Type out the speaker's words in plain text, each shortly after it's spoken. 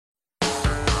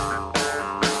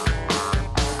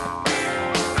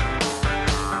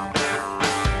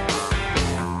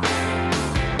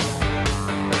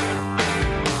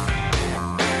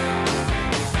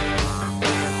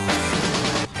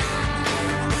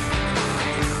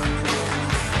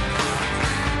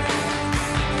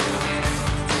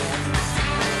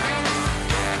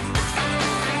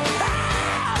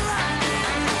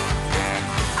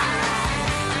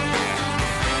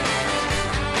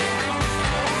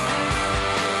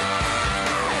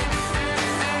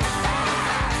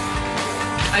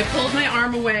I pulled my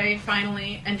arm away,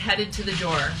 finally, and headed to the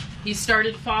door. He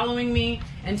started following me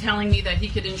and telling me that he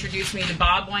could introduce me to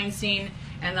Bob Weinstein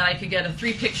and that I could get a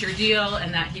 3-picture deal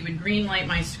and that he would greenlight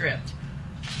my script.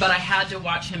 But I had to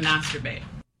watch him masturbate.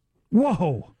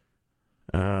 Whoa.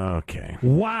 Okay.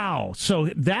 Wow. So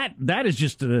that is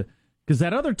just because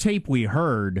that other tape we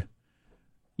heard,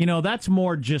 that's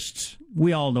more just,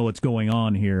 we all know what's going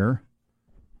on here.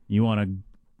 You want a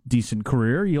decent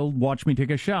career, you'll watch me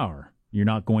take a shower. You're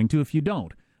not going to if you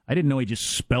don't. I didn't know he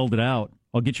just spelled it out.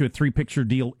 I'll get you a 3-picture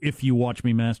deal if you watch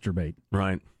me masturbate.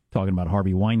 Right. Talking about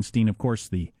Harvey Weinstein, of course,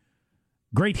 the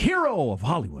great hero of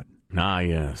Hollywood. Ah,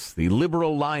 yes. The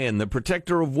liberal lion, the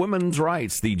protector of women's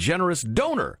rights, the generous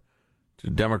donor to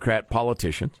Democrat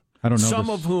politicians. I don't know. Some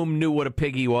of whom knew what a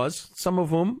piggy was. Some of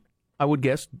whom, I would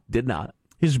guess, did not.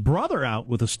 His brother out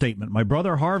with a statement. My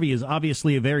brother Harvey is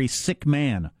obviously a very sick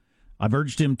man. I've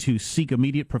urged him to seek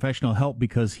immediate professional help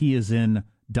because he is in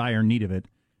dire need of it.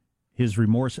 His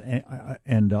remorse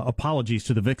and apologies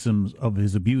to the victims of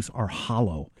his abuse are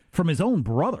hollow. From his own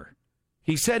brother.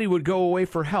 He said he would go away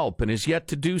for help and is yet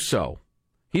to do so.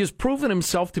 He has proven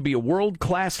himself to be a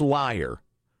world-class liar.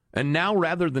 And now,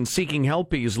 rather than seeking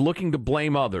help, he is looking to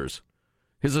blame others.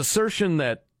 His assertion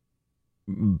that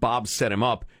Bob set him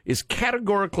up is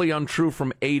categorically untrue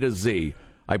from A to Z.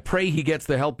 I pray he gets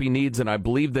the help he needs, and I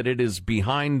believe that it is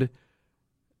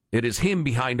him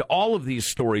behind all of these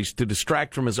stories to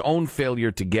distract from his own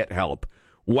failure to get help.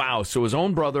 Wow, so his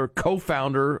own brother,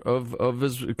 co-founder of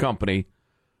his company,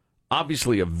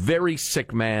 obviously a very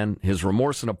sick man. His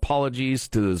remorse and apologies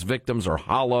to his victims are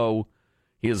hollow.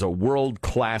 He is a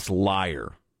world-class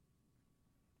liar.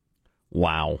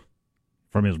 Wow.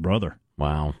 From his brother.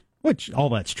 Wow. Which, all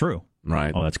that's true.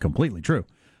 Right. Oh, that's completely true.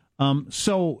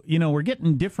 So, we're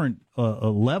getting different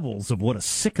levels of what a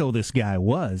sicko this guy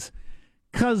was.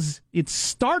 Because it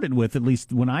started with, at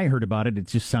least when I heard about it, it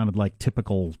just sounded like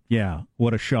typical,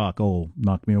 what a shock. Oh,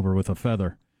 knocked me over with a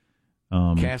feather.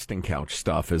 Casting couch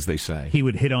stuff, as they say. He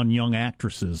would hit on young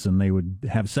actresses, and they would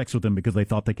have sex with them because they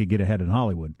thought they could get ahead in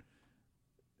Hollywood.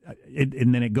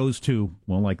 And then it goes to,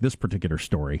 like this particular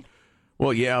story.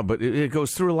 Well, yeah, but it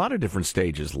goes through a lot of different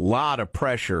stages. A lot of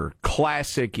pressure.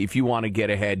 Classic, if you want to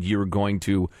get ahead, you're going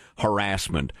to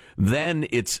harassment. Then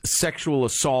it's sexual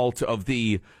assault of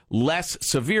the less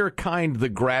severe kind, the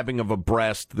grabbing of a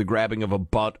breast, the grabbing of a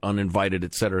butt, uninvited,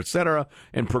 et cetera,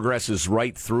 and progresses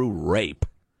right through rape,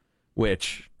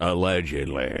 which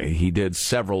allegedly he did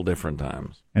several different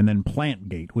times. And then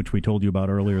Plantgate, which we told you about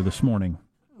earlier this morning.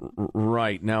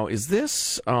 Right. Now, is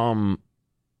this...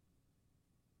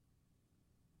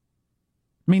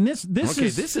 I mean, this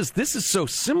is so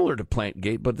similar to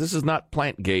Plantgate, but this is not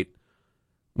Plantgate,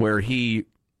 where he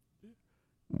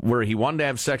wanted to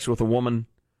have sex with a woman,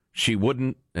 she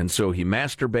wouldn't, and so he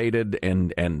masturbated,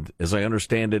 and as I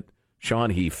understand it,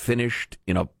 Sean, he finished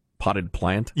in a potted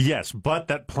plant. Yes, but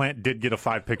that plant did get a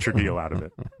 5-picture deal out of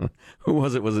it. Who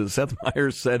was it? Was it Seth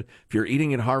Meyers said, if you're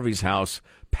eating at Harvey's house,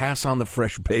 pass on the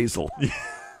fresh basil,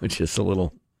 which is a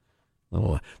little...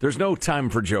 there's no time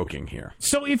for joking here.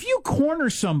 So if you corner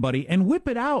somebody and whip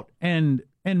it out and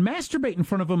masturbate in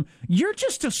front of them, you're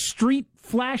just a street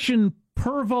flashing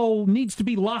pervo needs to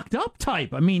be locked up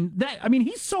type. I mean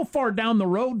he's so far down the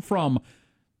road from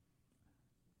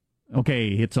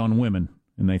hits on women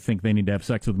and they think they need to have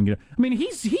sex with them. I mean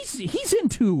he's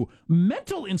into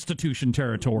mental institution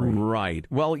territory. Right.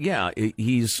 Well, yeah,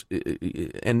 he's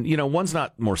and one's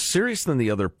not more serious than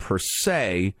the other per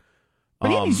se. But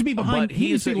he needs to be behind. But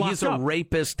he's a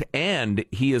rapist, and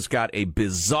he has got a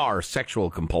bizarre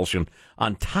sexual compulsion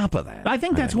on top of that. I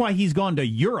think that's why he's gone to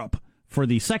Europe for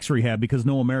the sex rehab, because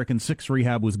no American sex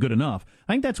rehab was good enough.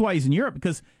 I think that's why he's in Europe,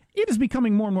 because it is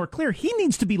becoming more and more clear he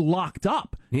needs to be locked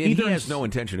up. He has no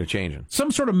intention of changing. Some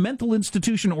sort of mental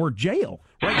institution or jail.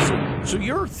 Right. So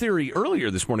your theory earlier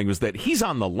this morning was that he's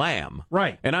on the lam.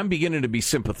 Right. And I'm beginning to be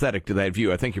sympathetic to that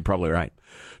view. I think you're probably right.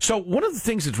 So one of the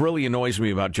things that really annoys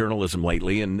me about journalism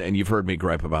lately, and you've heard me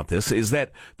gripe about this, is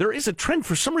that there is a trend.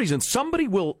 For some reason, somebody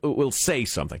will say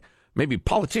something. Maybe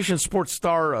politician, sports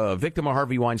star, victim of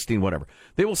Harvey Weinstein, whatever.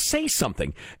 They will say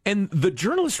something, and the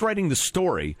journalist writing the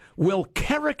story will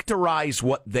characterize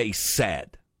what they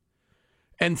said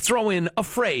and throw in a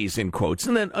phrase in quotes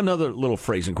and then another little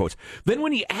phrase in quotes. Then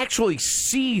when you actually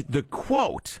see the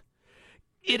quote,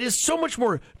 it is so much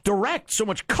more direct, so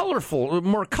much colorful,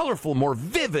 more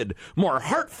vivid, more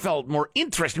heartfelt, more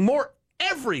interesting, more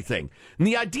everything. And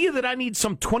the idea that I need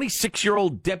some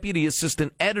 26-year-old deputy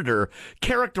assistant editor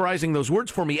characterizing those words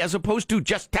for me as opposed to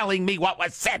just telling me what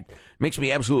was said makes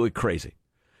me absolutely crazy.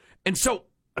 And so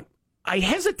I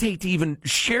hesitate to even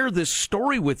share this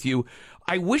story with you.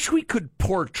 I wish we could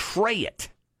portray it.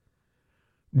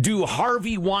 Do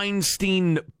Harvey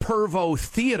Weinstein Pervo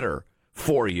theater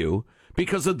for you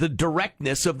because of the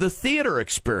directness of the theater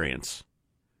experience.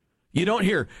 You don't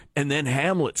hear, and then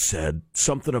Hamlet said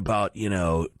something about,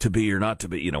 to be or not to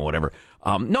be, whatever.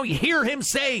 No, you hear him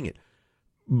saying it.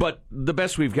 But the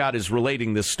best we've got is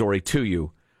relating this story to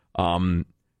you.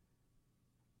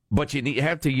 But you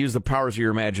have to use the powers of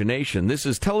your imagination. This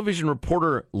is television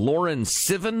reporter Lauren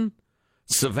Sivan.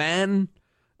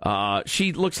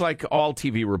 She looks like all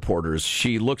TV reporters.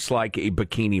 She looks like a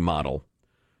bikini model.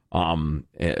 A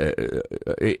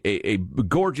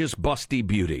gorgeous, busty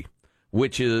beauty,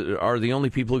 which are the only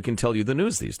people who can tell you the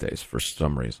news these days for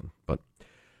some reason. But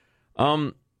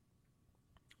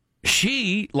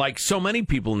she, like so many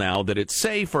people now, that it's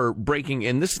safe or breaking,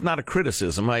 and this is not a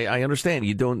criticism. I understand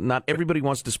not everybody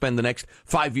wants to spend the next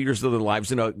 5 years of their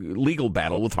lives in a legal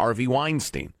battle with Harvey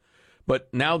Weinstein.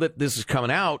 But now that this is coming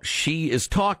out, she is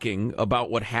talking about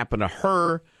what happened to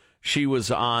her. She was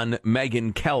on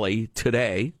Megyn Kelly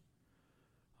today,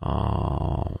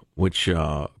 which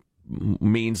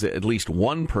means that at least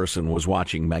one person was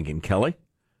watching Megyn Kelly,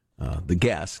 the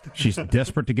guest. She's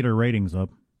desperate to get her ratings up.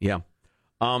 Yeah.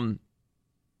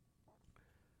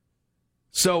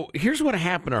 So here's what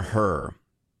happened to her.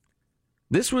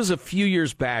 This was a few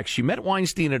years back. She met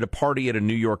Weinstein at a party at a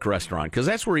New York restaurant, because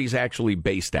that's where he's actually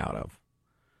based out of.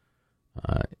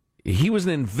 He was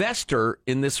an investor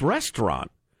in this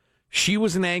restaurant. She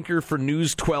was an anchor for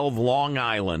News 12 Long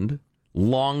Island.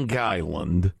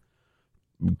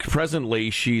 Presently,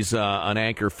 she's an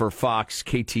anchor for Fox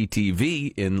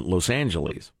KTTV in Los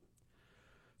Angeles.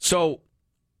 So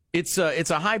it's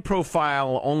a high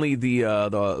profile. Only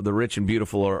the rich and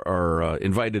beautiful are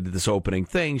invited to this opening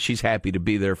thing. She's happy to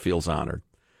be there. Feels honored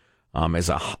as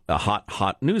a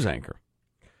hot news anchor.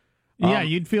 Yeah,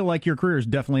 you'd feel like your career is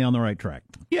definitely on the right track.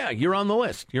 Yeah, you're on the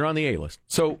list. You're on the A-list.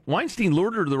 So Weinstein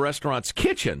lured her to the restaurant's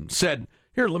kitchen, said,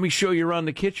 "Here, let me show you around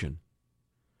the kitchen."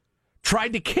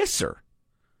 Tried to kiss her.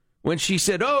 When she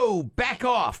said, "Oh, back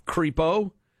off,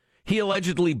 creepo," he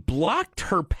allegedly blocked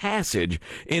her passage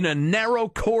in a narrow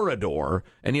corridor.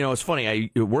 And, it's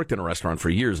funny, I worked in a restaurant for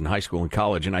years in high school and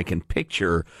college, and I can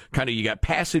picture you got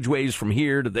passageways from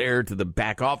here to there to the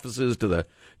back offices to the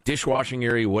dishwashing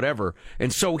area, whatever.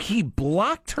 And so he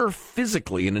blocked her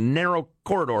physically in a narrow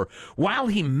corridor while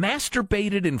he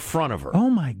masturbated in front of her. Oh,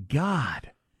 my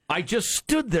God. "I just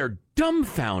stood there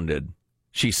dumbfounded,"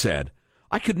 she said.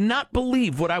 "I could not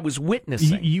believe what I was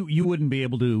witnessing." You wouldn't be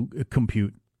able to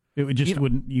compute. It would just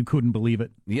you couldn't believe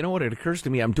it. You know what? It occurs to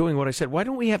me, I'm doing what I said. Why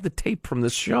don't we have the tape from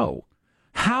this show?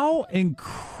 How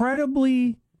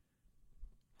incredibly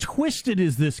twisted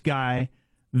is this guy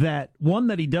that, one,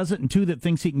 that he does it, and two, that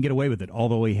thinks he can get away with it,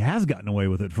 although he has gotten away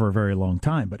with it for a very long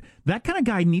time. But that kind of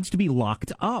guy needs to be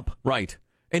locked up. Right.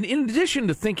 And in addition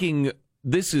to thinking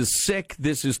this is sick,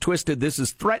 this is twisted, this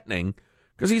is threatening,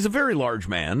 because he's a very large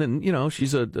man, and,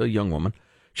 she's a young woman,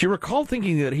 she recalled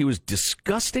thinking that he was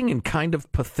disgusting and kind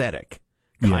of pathetic.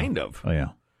 Kind of.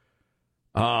 Oh,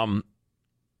 yeah.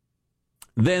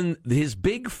 Then his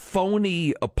big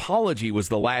phony apology was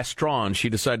the last straw, and she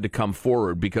decided to come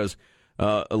forward because,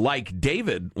 like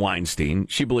David Weinstein,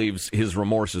 she believes his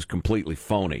remorse is completely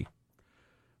phony.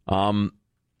 And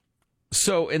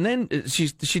then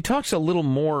she talks a little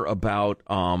more about,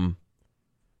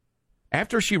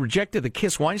 after she rejected the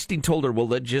kiss, Weinstein told her, "Well,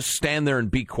 then just stand there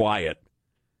and be quiet,"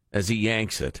 as he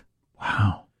yanks it.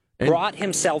 Wow. Brought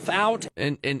himself out.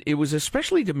 And it was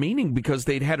especially demeaning because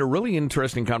they'd had a really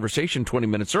interesting conversation 20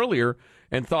 minutes earlier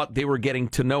and thought they were getting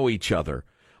to know each other.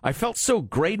 "I felt so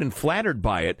great and flattered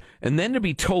by it, and then to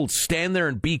be told stand there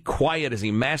and be quiet as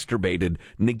he masturbated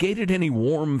negated any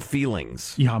warm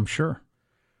feelings." Yeah, I'm sure.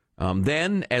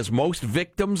 Then, as most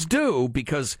victims do,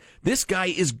 because this guy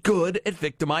is good at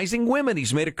victimizing women,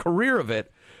 he's made a career of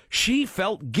it, she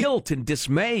felt guilt and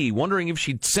dismay, wondering if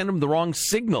she'd sent him the wrong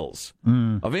signals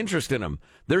of interest in him.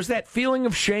 There's that feeling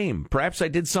of shame. Perhaps I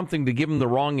did something to give him the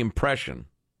wrong impression.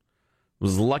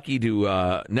 Was lucky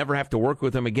to never have to work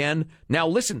with him again. Now,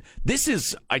 listen, this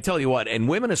is, I tell you what, and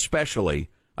women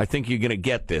especially, I think you're going to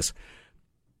get this.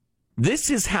 This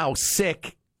is how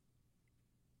sick,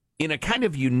 in a kind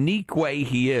of unique way,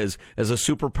 he is as a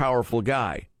super powerful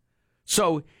guy.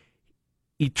 So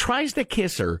he tries to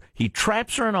kiss her. He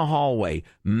traps her in a hallway,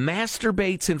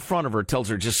 masturbates in front of her, tells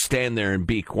her just stand there and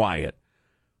be quiet.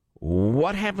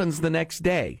 What happens the next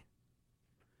day?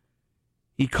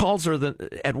 He calls her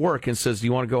at work and says, "Do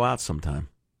you want to go out sometime?"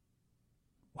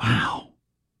 Wow.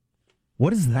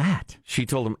 What is that? She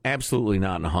told him absolutely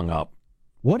not and hung up.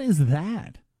 What is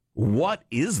that? What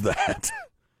is that?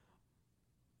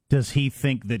 Does he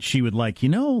think that she would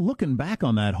looking back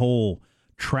on that whole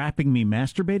trapping me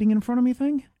masturbating in front of me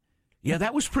thing? Yeah,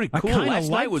 that was pretty cool. kinda Last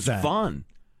night liked was that. fun.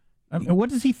 I mean, what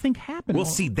does he think happened? Well,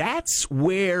 see, that's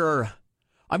where,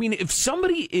 if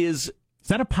somebody is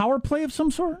that a power play of some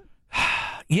sort?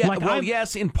 Yeah,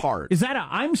 yes, in part. Is that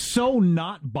I'm so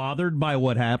not bothered by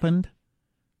what happened,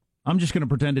 I'm just going to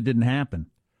pretend it didn't happen.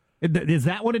 Is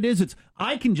that what it is?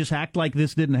 I can just act like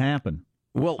this didn't happen.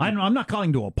 Well, I'm not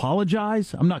calling to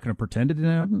apologize. I'm not going to pretend it didn't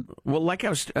happen. Well, like I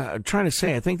was trying to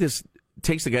say, I think this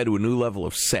takes the guy to a new level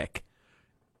of sick.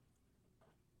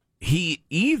 He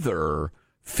either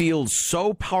feels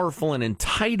so powerful and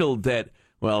entitled that,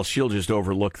 well, she'll just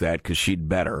overlook that because she'd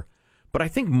better. But I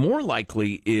think more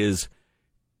likely is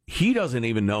he doesn't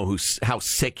even know how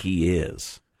sick he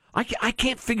is. I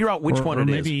can't figure out which one it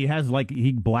is. Maybe he has,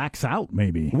 he blacks out,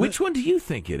 maybe. Which one do you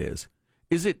think it is?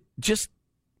 Is it just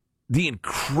the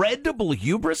incredible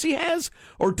hubris he has?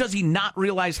 Or does he not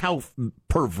realize how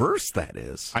perverse that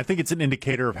is? I think it's an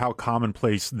indicator of how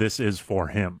commonplace this is for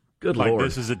him. Good Lord.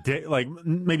 This is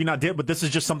maybe not but this is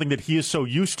just something that he is so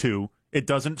used to, it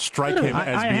doesn't strike him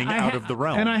as being out of the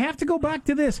realm. And I have to go back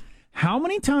to this. How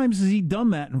many times has he done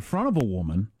that in front of a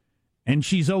woman, and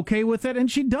she's okay with it, and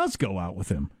she does go out with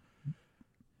him?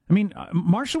 I mean,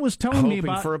 Marshall was telling me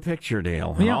about... Hoping for a picture,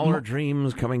 Dale. Yeah, all our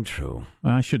dreams coming true.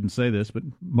 I shouldn't say this, but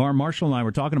Marshall and I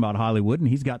were talking about Hollywood, and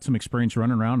he's got some experience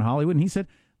running around Hollywood, and he said,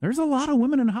 there's a lot of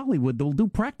women in Hollywood that will do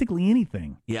practically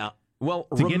anything. Yeah. Well,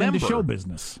 to get into show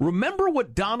business. Remember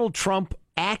what Donald Trump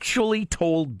actually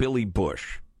told Billy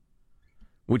Bush,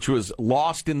 which was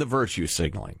lost in the virtue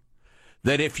signaling,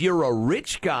 that if you're a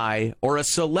rich guy or a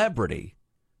celebrity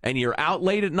and you're out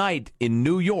late at night in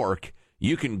New York,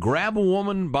 you can grab a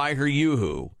woman by her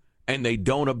yoo-hoo and they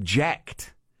don't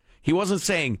object. He wasn't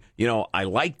saying, I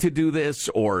like to do this,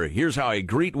 or here's how I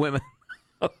greet women,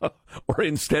 or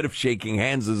instead of shaking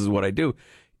hands, this is what I do.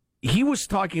 He was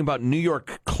talking about New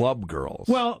York club girls.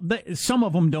 Well, some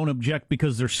of them don't object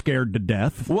because they're scared to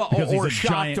death. Well, or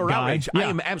shocked or outraged. Yeah. I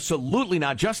am absolutely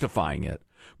not justifying it.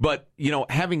 But,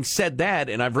 having said that,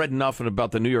 and I've read enough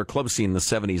about the New York club scene in the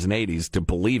 70s and 80s to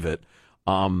believe it,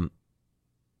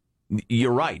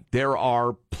 you're right. There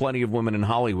are plenty of women in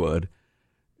Hollywood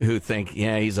who think,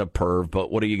 yeah, he's a perv,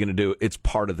 but what are you going to do? It's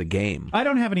part of the game. I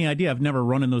don't have any idea. I've never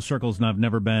run in those circles, and I've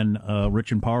never been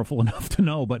rich and powerful enough to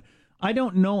know, but I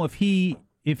don't know if he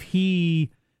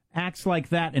acts like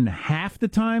that and half the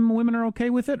time women are okay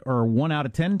with it, or 1 out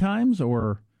of 10 times,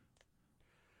 or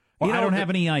I don't have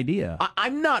any idea.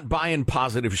 I'm not buying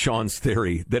Positive Sean's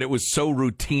theory that it was so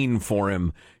routine for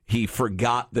him he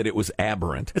forgot that it was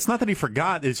aberrant. It's not that he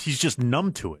forgot; he's just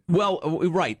numb to it. Well,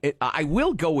 right. I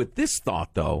will go with this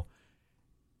thought, though.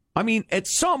 I mean, at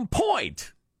some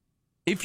point,